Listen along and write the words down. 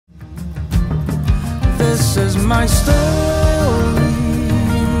This is my story,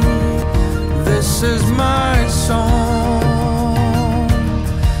 this is my song,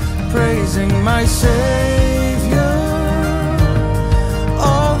 praising my Savior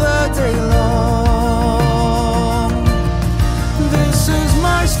all the day long. This is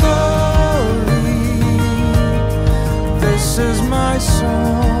my story, this is my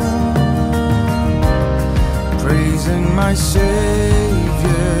song, praising my Savior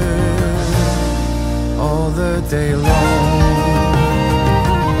all the day long.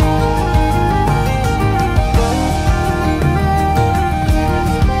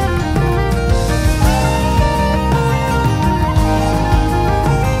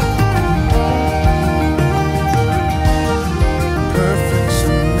 Perfect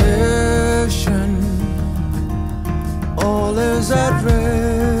submission, all is at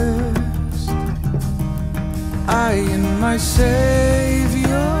rest. I and my Savior.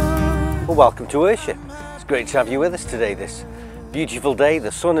 Well, welcome to worship. It's great to have you with us today, this beautiful day.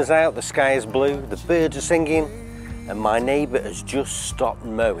 The sun is out, the sky is blue, the birds are singing, and my neighbour has just stopped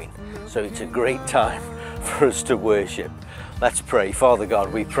mowing. So it's a great time for us to worship. Let's pray. Father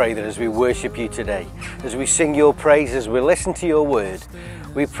God, we pray that as we worship you today, as we sing your praise, as we listen to your word,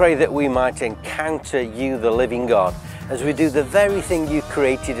 we pray that we might encounter you, the living God, as we do the very thing you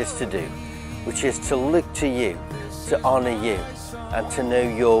created us to do, which is to look to you, to honour you, and to know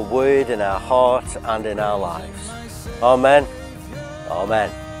your word in our heart and in our lives. Amen.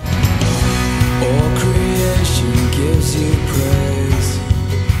 Amen. All creation gives you praise.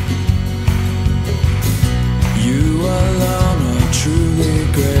 You alone are truly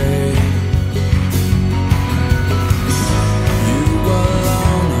great. You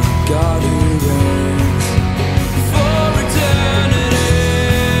alone are God who reigns for eternity.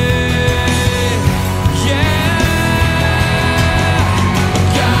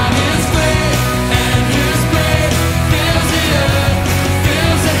 God is great, and his grace fills the earth,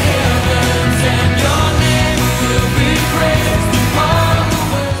 fills the heavens, and your name will be praised all the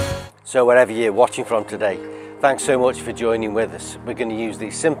way. So wherever you're watching from today, thanks so much for joining with us. We're going to use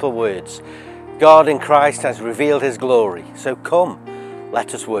these simple words. God in Christ has revealed his glory, so come,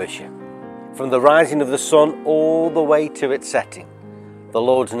 let us worship. From the rising of the sun all the way to its setting, the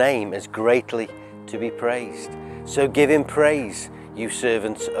Lord's name is greatly to be praised. So give him praise, you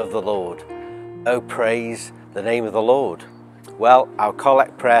servants of the Lord. Oh, praise the name of the Lord. Well, our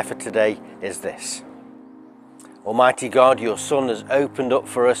collect prayer for today is this. Almighty God, your Son has opened up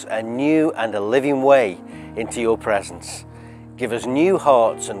for us a new and a living way into your presence. Give us new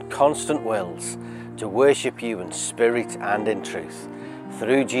hearts and constant wills to worship you in spirit and in truth.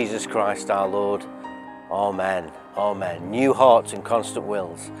 Through Jesus Christ our Lord. Amen. Amen. New hearts and constant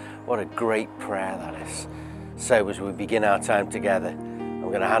wills. What a great prayer that is. So as we begin our time together, I'm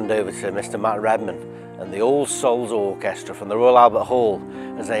going to hand over to Mr. Matt Redman and the All Souls Orchestra from the Royal Albert Hall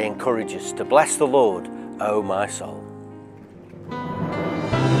as they encourage us to bless the Lord, O my soul.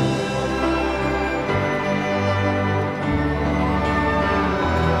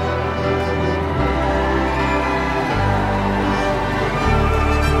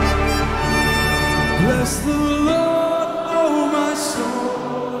 Bless the Lord, oh my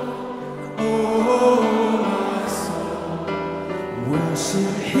soul, oh my soul,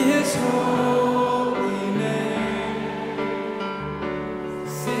 worship his holy name,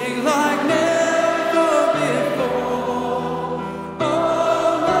 sing like never before,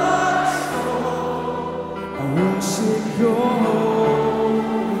 oh my soul, I worship your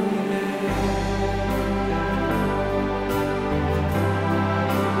holy name.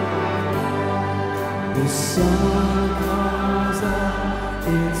 The sun comes up,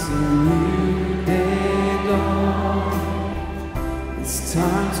 it's a new day dawn. It's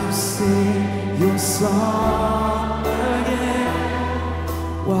time to sing your song again.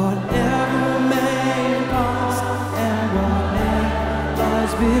 Whatever may pass and whatever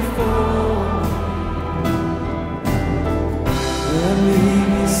lies before, let me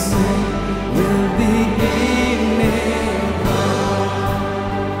sing with the evening come.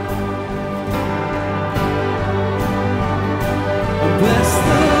 Bless the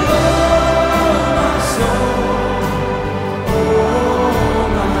Lord, my soul, oh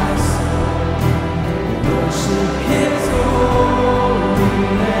my soul, worship his holy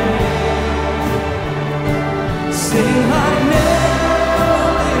name, sing like never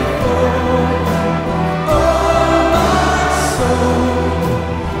before, oh my soul,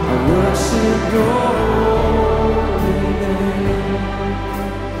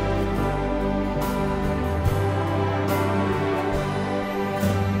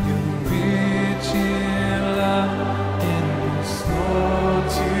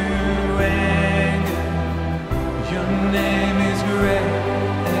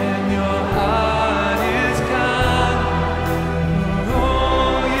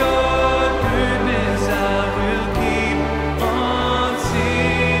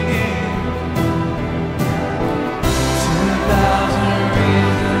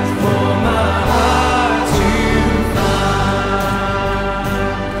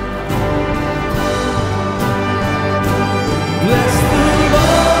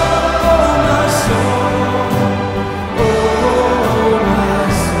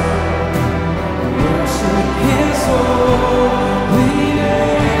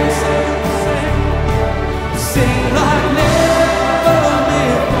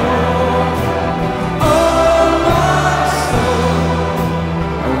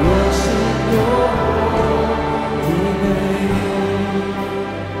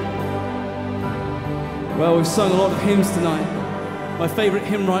 sung a lot of hymns tonight. My favourite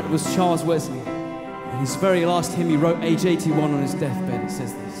hymn writer was Charles Wesley. In his very last hymn he wrote, age 81 on his deathbed, it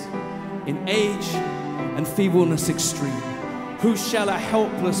says this: "In age and feebleness extreme, who shall a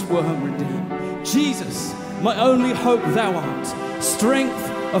helpless worm redeem? Jesus, my only hope thou art, strength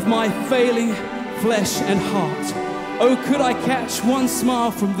of my failing flesh and heart. Oh, could I catch one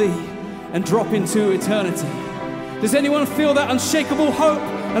smile from thee and drop into eternity?" Does anyone feel that unshakable hope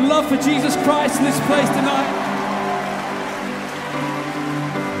and love for Jesus Christ in this place tonight?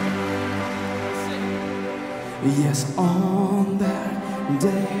 Yes, on that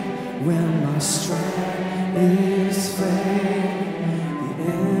day when my strength is failing, the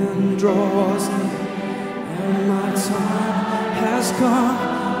end draws near and my time has come.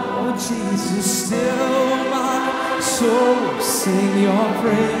 Oh Jesus, still my soul will sing your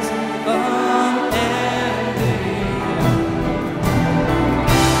praise unending.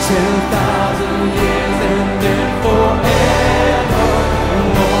 10,000 years and then forevermore.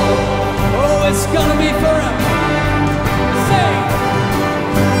 Oh, it's gonna be forever. Say,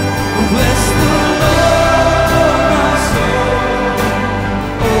 bless the Lord, my soul.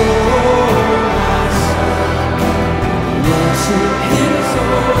 Oh, my soul. Worship His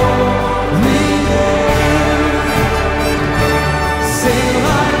holy name. Sing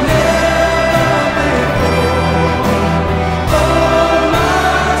like never before. Oh,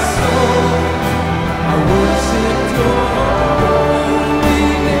 my soul, I worship your holy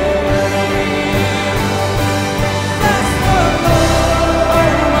name. Bless the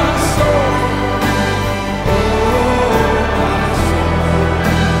Lord, my soul. Oh, my soul,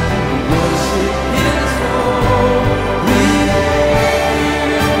 worship His holy name.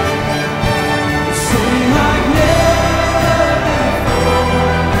 Sing like never before.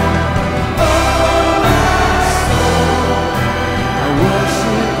 Oh, my soul, I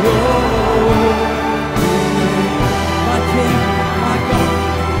worship your holy name. My King, my God,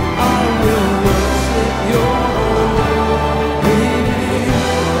 I will worship your holy name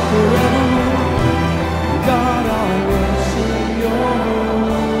forevermore. God, I worship your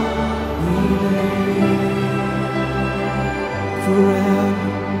holy name forever,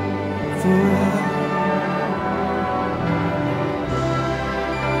 forever.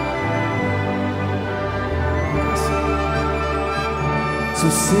 So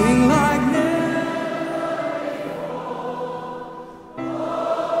sing like never.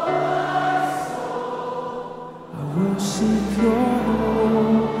 I worship your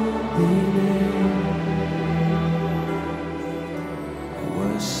holy name. I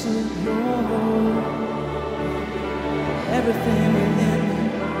worship your everything within me.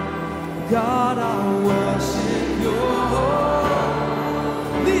 God, I worship your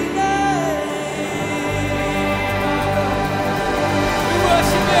holy name. We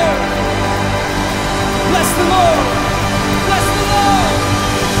worship you. Bless the Lord. Bless the Lord.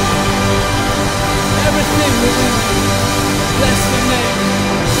 Everything within me. Bless your name.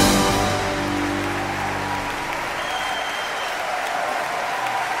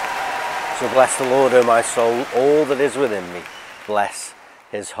 So bless the Lord, O my soul, all that is within me. Bless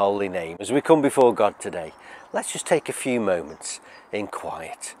His holy name. As we come before God today, let's just take a few moments in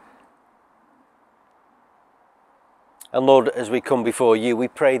quiet. And Lord, as we come before you, we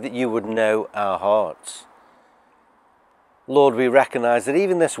pray that you would know our hearts. Lord, we recognise that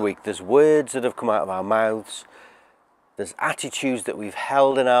even this week there's words that have come out of our mouths, there's attitudes that we've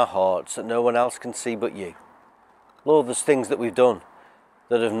held in our hearts that no one else can see but you. Lord, there's things that we've done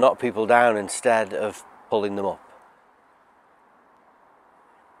that have knocked people down instead of pulling them up.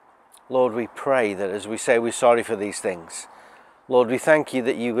 Lord, we pray that as we say we're sorry for these things, Lord, we thank you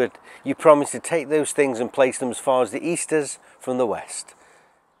that you promised to take those things and place them as far as the east is from the west.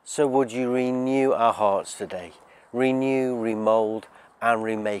 So would you renew our hearts today, renew, remould and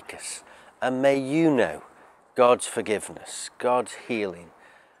remake us. And may you know God's forgiveness, God's healing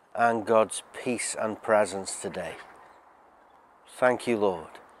and God's peace and presence today. Thank you,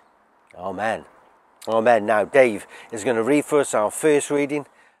 Lord. Amen. Amen. Now Dave is going to read for us our first reading.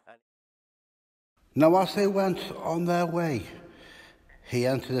 Now as they went on their way, he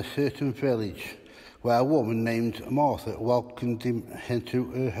entered a certain village where a woman named Martha welcomed him into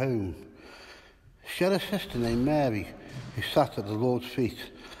her home. She had a sister named Mary who sat at the Lord's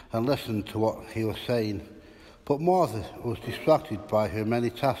feet and listened to what he was saying. But Martha was distracted by her many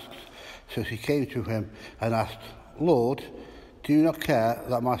tasks, so she came to him and asked, "Lord, do you not care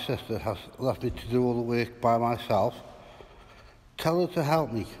that my sister has left me to do all the work by myself? Tell her to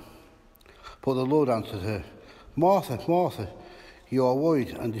help me." But the Lord answered her, "Martha, Martha, you are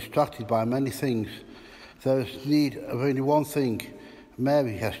worried and distracted by many things. There is need of only one thing,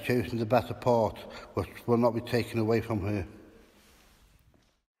 Mary has chosen the better part, which will not be taken away from her.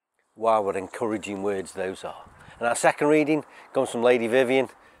 Wow, what encouraging words those are. And our second reading comes from Lady Vivian.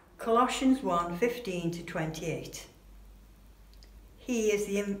 Colossians 1:15 to 28. He is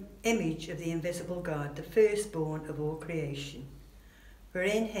the image of the invisible God, the firstborn of all creation. For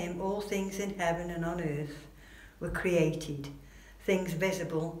in him all things in heaven and on earth were created, things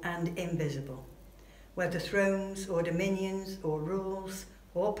visible and invisible. Whether thrones or dominions or rules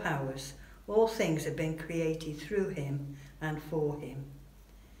or powers, all things have been created through him and for him.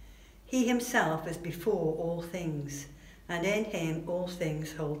 He himself is before all things, and in him all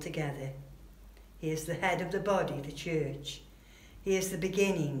things hold together. He is the head of the body, the church. He is the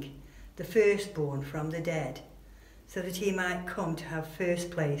beginning, the firstborn from the dead, so that he might come to have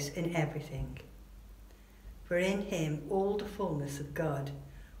first place in everything. For in him all the fullness of God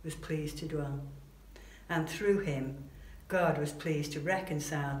was pleased to dwell, and through him God was pleased to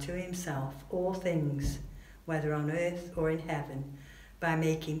reconcile to himself all things, whether on earth or in heaven, by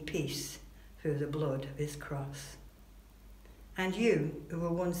making peace through the blood of his cross. And you, who were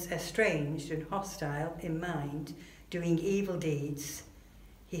once estranged and hostile in mind, doing evil deeds,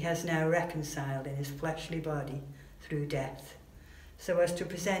 he has now reconciled in his fleshly body through death, so as to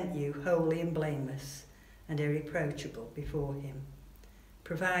present you holy and blameless and irreproachable before him,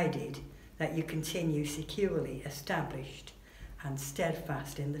 provided that you continue securely established and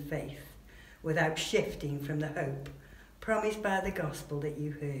steadfast in the faith, without shifting from the hope promised by the gospel that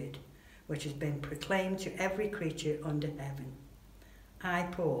you heard, which has been proclaimed to every creature under heaven. I,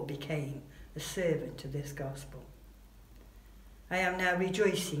 Paul, became a servant of this gospel. I am now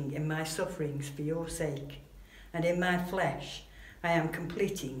rejoicing in my sufferings for your sake, and in my flesh I am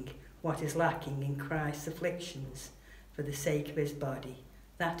completing what is lacking in Christ's afflictions for the sake of his body,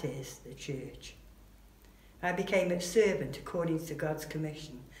 that is, the church. I became its servant according to God's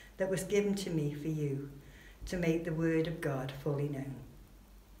commission that was given to me for you, to make the word of God fully known.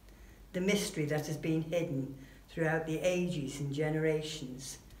 The mystery that has been hidden throughout the ages and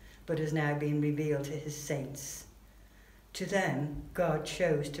generations, but has now been revealed to his saints. To them God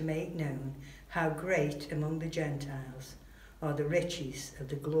chose to make known how great among the Gentiles are the riches of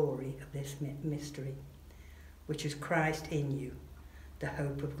the glory of this mystery, which is Christ in you, the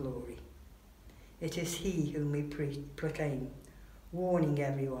hope of glory. It is he whom we proclaim, warning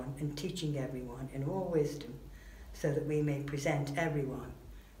everyone and teaching everyone in all wisdom, so that we may present everyone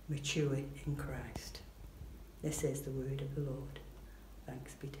mature in Christ. This is the word of the Lord.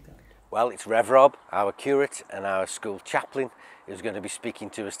 Thanks be to God. Well, it's Rev Rob, our curate and our school chaplain, who's going to be speaking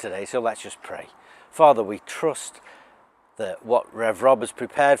to us today. So let's just pray. Father, we trust that what Rev Rob has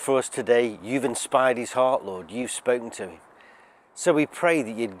prepared for us today, you've inspired his heart, Lord. You've spoken to him. So we pray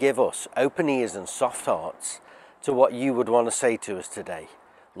that you'd give us open ears and soft hearts to what you would want to say to us today.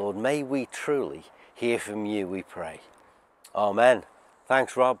 Lord, may we truly hear from you, we pray. Amen.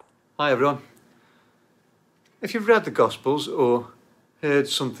 Thanks, Rob. Hi, everyone. If you've read the Gospels or heard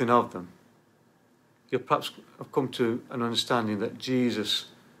something of them, you'll perhaps have come to an understanding that Jesus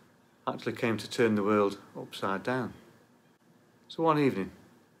actually came to turn the world upside down. So one evening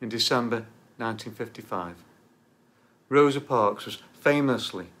in December 1955, Rosa Parks was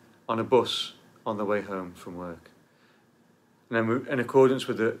famously on a bus on the way home from work. And in accordance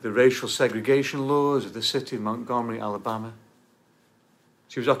with the racial segregation laws of the city of Montgomery, Alabama,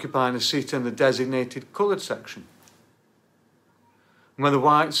 she was occupying a seat in the designated coloured section. And when the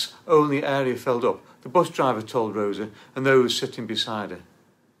whites only area filled up, the bus driver told Rosa and those sitting beside her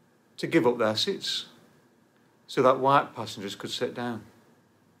to give up their seats so that white passengers could sit down.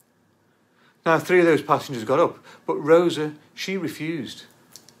 Now, 3 of those passengers got up, but Rosa, she refused.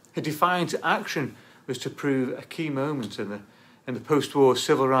 Her defiant action was to prove a key moment in the post-war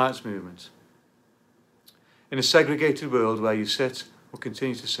civil rights movement. In a segregated world where you sit or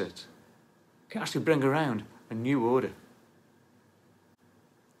continue to sit, you can actually bring around a new order.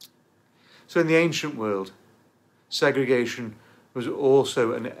 So in the ancient world, segregation was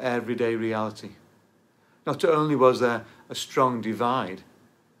also an everyday reality. Not only was there a strong divide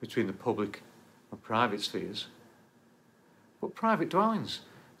between the public and private spheres, but private dwellings,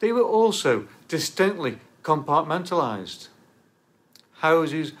 they were also distinctly compartmentalised.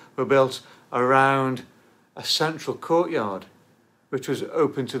 Houses were built around a central courtyard which was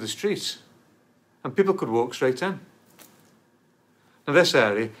open to the street, and people could walk straight in. Now this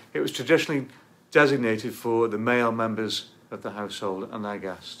area, it was traditionally designated for the male members of the household and their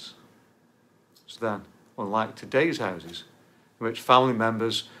guests. So then, unlike today's houses, in which family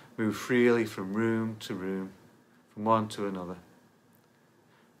members move freely from room to room, from one to another,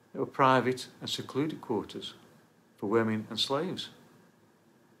 they were private and secluded quarters for women and slaves.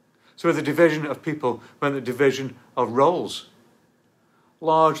 So where the division of people meant the division of roles,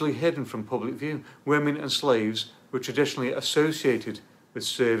 largely hidden from public view, women and slaves were traditionally associated with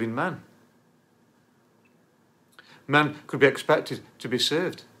serving men. Men could be expected to be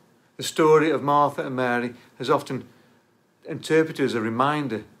served. The story of Martha and Mary is often interpreted as a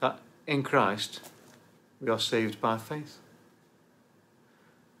reminder that in Christ we are saved by faith.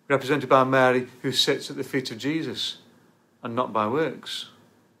 Represented by Mary, who sits at the feet of Jesus, and not by works.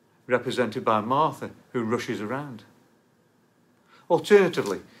 Represented by Martha, who rushes around.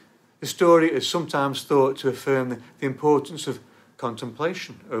 Alternatively, the story is sometimes thought to affirm the importance of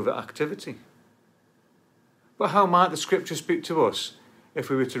contemplation over activity. But how might the scripture speak to us if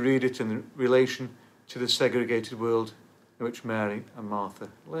we were to read it in relation to the segregated world in which Mary and Martha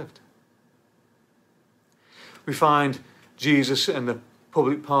lived? We find Jesus in the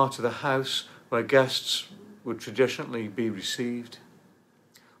public part of the house where guests would traditionally be received.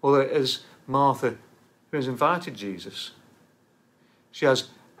 Although it is Martha who has invited Jesus. She has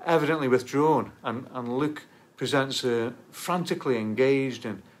evidently withdrawn, and Luke presents her frantically engaged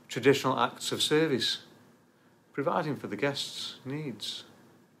in traditional acts of service, providing for the guests' needs.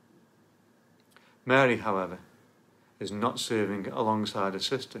 Mary, however, is not serving alongside her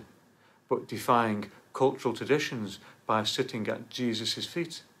sister, but defying cultural traditions by sitting at Jesus'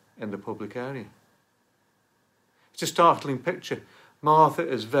 feet in the public area. It's a startling picture. Martha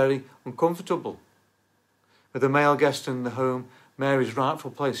is very uncomfortable. With a male guest in the home, Mary's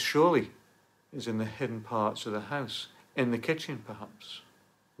rightful place surely is in the hidden parts of the house, in the kitchen perhaps,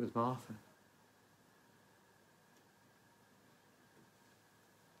 with Martha.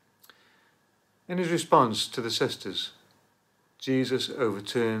 In his response to the sisters, Jesus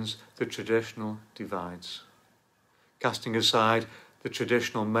overturns the traditional divides, casting aside the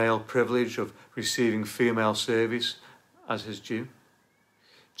traditional male privilege of receiving female service as his due.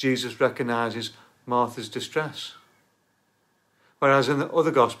 Jesus recognises Martha's distress. Whereas in the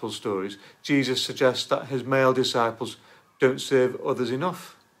other gospel stories, Jesus suggests that his male disciples don't serve others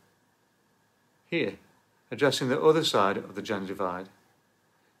enough. Here, addressing the other side of the gender divide,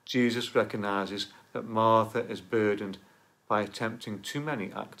 Jesus recognises that Martha is burdened by attempting too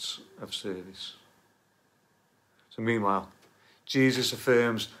many acts of service. So meanwhile, Jesus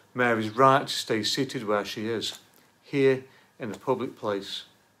affirms Mary's right to stay seated where she is, here in the public place,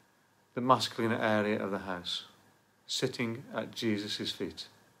 the masculine area of the house, sitting at Jesus' feet.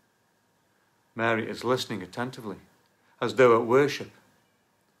 Mary is listening attentively, as though at worship.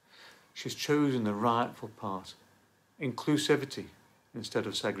 She's chosen the rightful part, inclusivity instead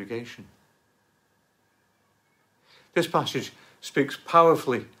of segregation. This passage speaks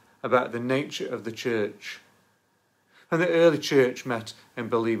powerfully about the nature of the church. When the early church met in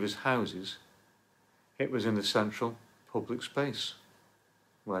believers' houses, it was in the central public space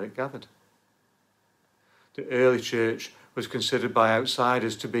where it gathered. The early church was considered by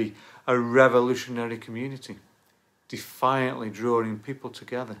outsiders to be a revolutionary community, defiantly drawing people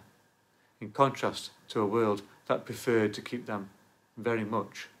together, in contrast to a world that preferred to keep them very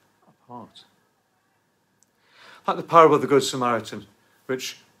much apart. Like the parable of the Good Samaritan,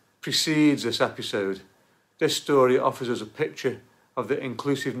 which precedes this episode, this story offers us a picture of the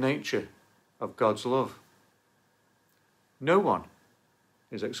inclusive nature of God's love. No one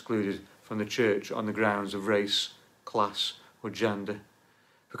is excluded from the church on the grounds of race, class, or gender,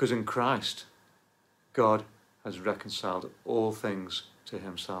 because in Christ, God has reconciled all things to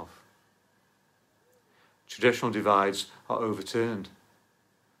himself. Traditional divides are overturned.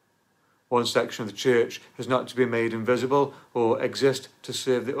 One section of the church is not to be made invisible or exist to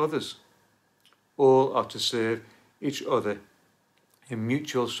serve the others. All are to serve each other in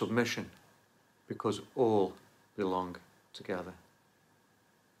mutual submission because all belong together.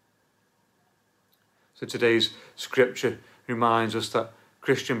 So today's scripture reminds us that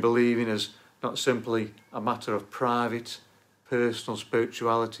Christian believing is not simply a matter of private, personal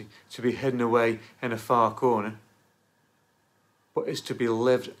spirituality to be hidden away in a far corner, but is to be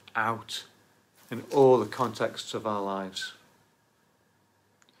lived out in all the contexts of our lives.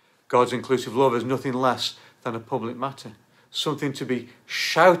 God's inclusive love is nothing less than a public matter, something to be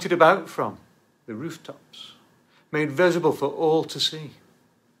shouted about from the rooftops, made visible for all to see.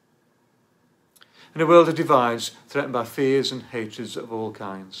 In a world of divides, threatened by fears and hatreds of all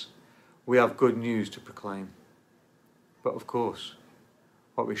kinds, we have good news to proclaim. But of course,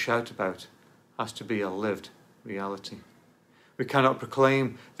 what we shout about has to be a lived reality. We cannot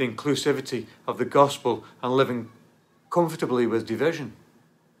proclaim the inclusivity of the gospel and living comfortably with division.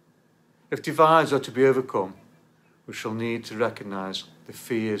 If divides are to be overcome, we shall need to recognise the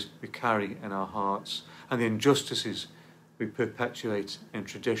fears we carry in our hearts and the injustices we perpetuate in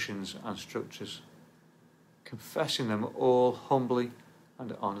traditions and structures, confessing them all humbly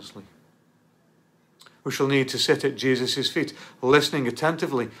and honestly. We shall need to sit at Jesus' feet, listening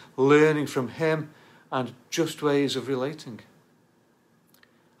attentively, learning from him and just ways of relating.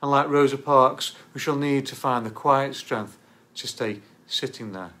 And like Rosa Parks, we shall need to find the quiet strength to stay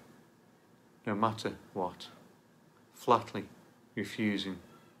sitting there, no matter what, flatly refusing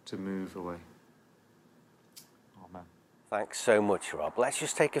to move away. Amen. Thanks so much, Rob. Let's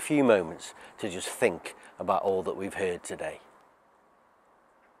just take a few moments to just think about all that we've heard today.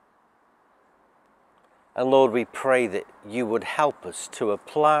 And Lord, we pray that you would help us to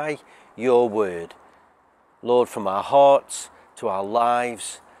apply your word, Lord, from our hearts to our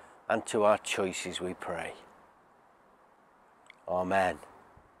lives and to our choices, we pray. Amen.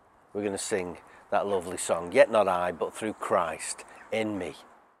 We're going to sing that lovely song, Yet Not I, but Through Christ in Me.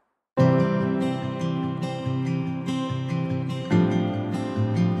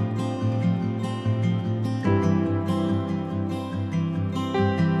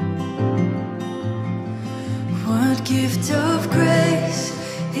 What gift of grace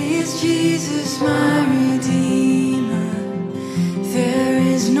is Jesus my Redeemer? There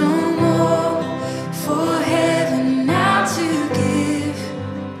is no more for heaven now to give.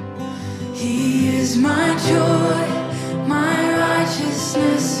 He is my joy, my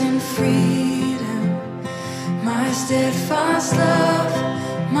righteousness and freedom, my steadfast love,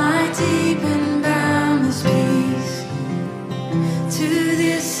 my deep and boundless peace. To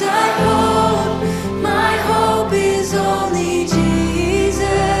this I hold, my hope is only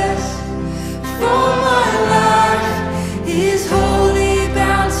Jesus, for my life is wholly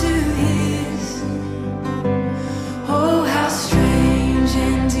bound to his. Oh, how strange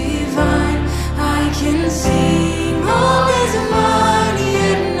and divine, I can sing all is mine,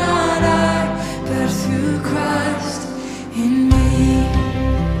 yet not I, but through Christ in me.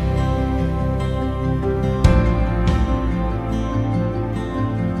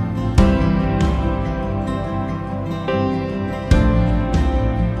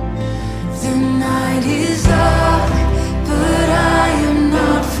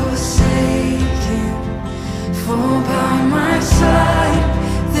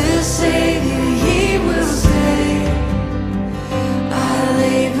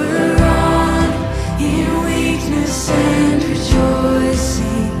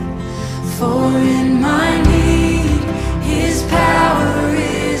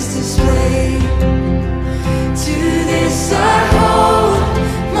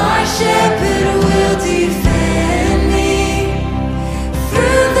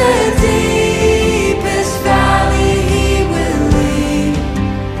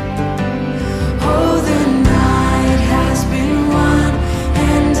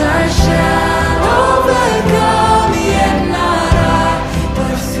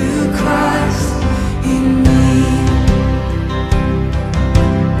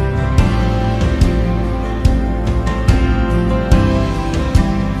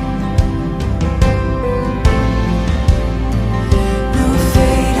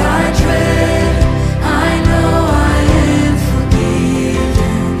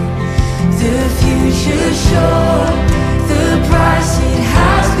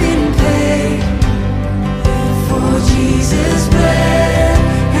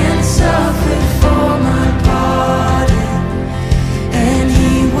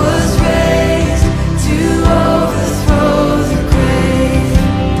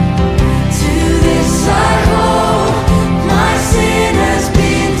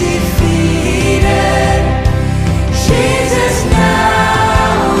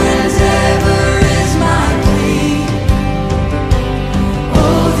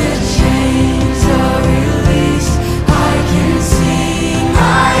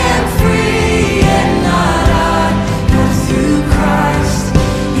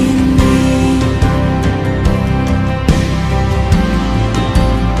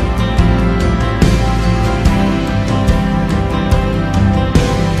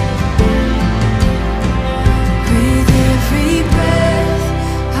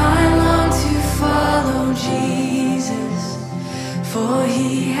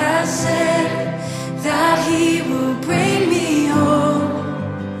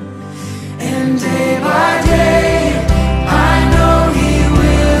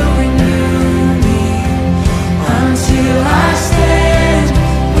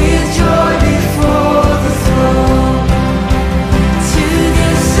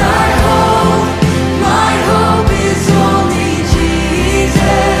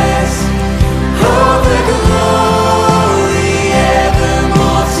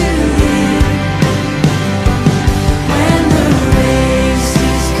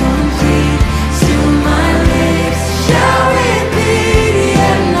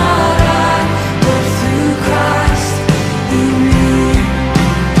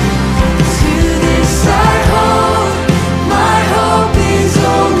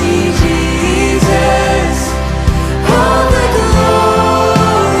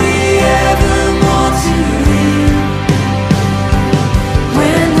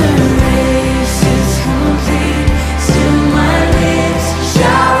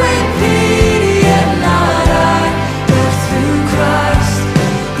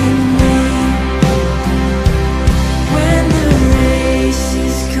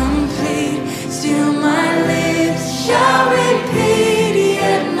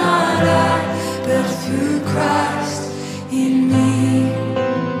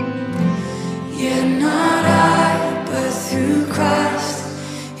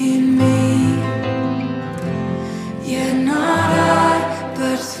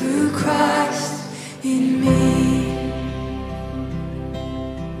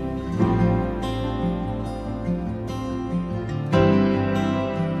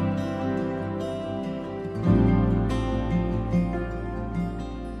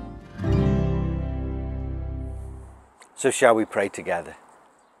 So shall we pray together?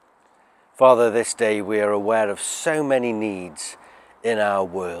 Father, this day we are aware of so many needs in our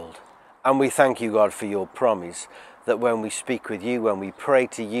world. And we thank you, God, for your promise that when we speak with you, when we pray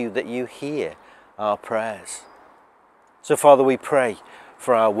to you, that you hear our prayers. So, Father, we pray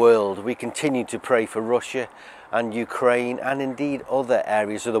for our world. We continue to pray for Russia and Ukraine and indeed other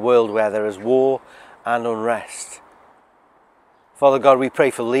areas of the world where there is war and unrest. Father God, we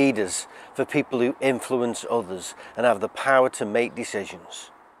pray for leaders, for people who influence others and have the power to make decisions.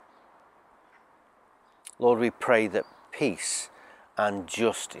 Lord, we pray that peace and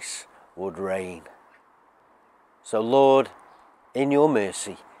justice would reign. So, Lord, in your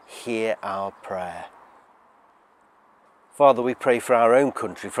mercy, hear our prayer. Father, we pray for our own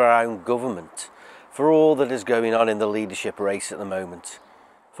country, for our own government, for all that is going on in the leadership race at the moment.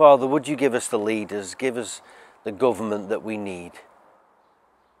 Father, would you give us the leaders, give us the government that we need.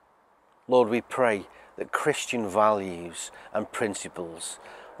 Lord, we pray that Christian values and principles,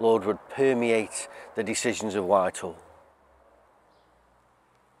 Lord, would permeate the decisions of Whitehall.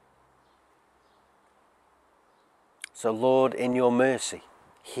 So, Lord, in your mercy,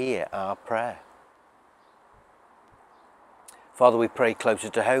 hear our prayer. Father, we pray closer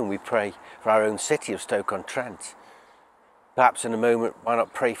to home. We pray for our own city of Stoke-on-Trent. Perhaps in a moment, why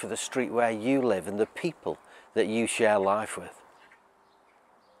not pray for the street where you live and the people that you share life with?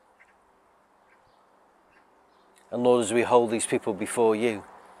 And Lord, as we hold these people before you,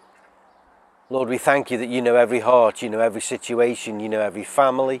 Lord, we thank you that you know every heart, you know every situation, you know every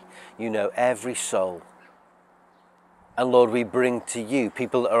family, you know every soul. And Lord, we bring to you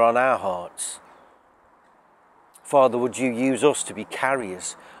people that are on our hearts. Father, would you use us to be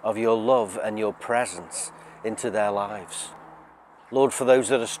carriers of your love and your presence into their lives? Lord, for those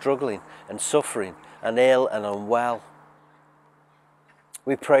that are struggling and suffering and ill and unwell,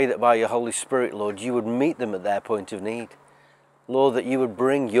 we pray that by your Holy Spirit, Lord, you would meet them at their point of need. Lord, that you would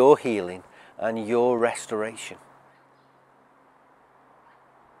bring your healing and your restoration.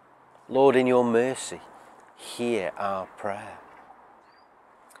 Lord, in your mercy, hear our prayer.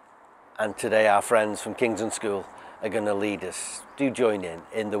 And today our friends from Kingston School are going to lead us. Do join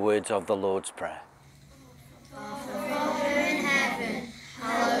in the words of the Lord's Prayer. Our Father in heaven,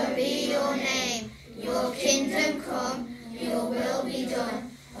 hallowed be your name. Your kingdom come, your will be done,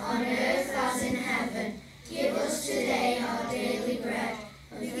 on earth as in heaven. Give us today our daily bread,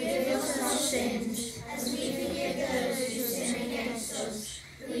 and forgive us our sins, as we forgive those who sin against us.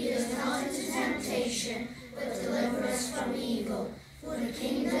 Lead us not into temptation, but deliver us from evil. For the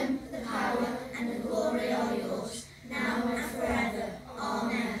kingdom, the power, and the glory are yours, now and forever.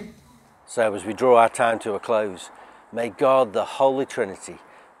 Amen. So as we draw our time to a close, may God, the Holy Trinity,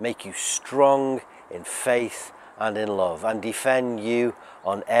 make you strong in faith and in love, and defend you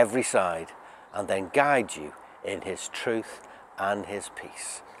on every side, and then guide you in his truth and his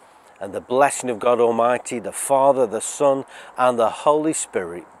peace. And the blessing of God Almighty, the Father, the Son, and the Holy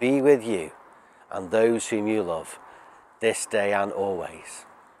Spirit be with you and those whom you love, this day and always.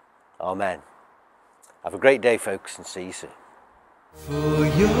 Amen. Have a great day, folks, and see you soon. For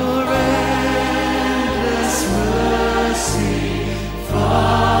your endless mercy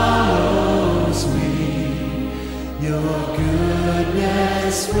follows me, your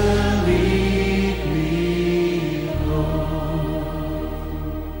goodness will lead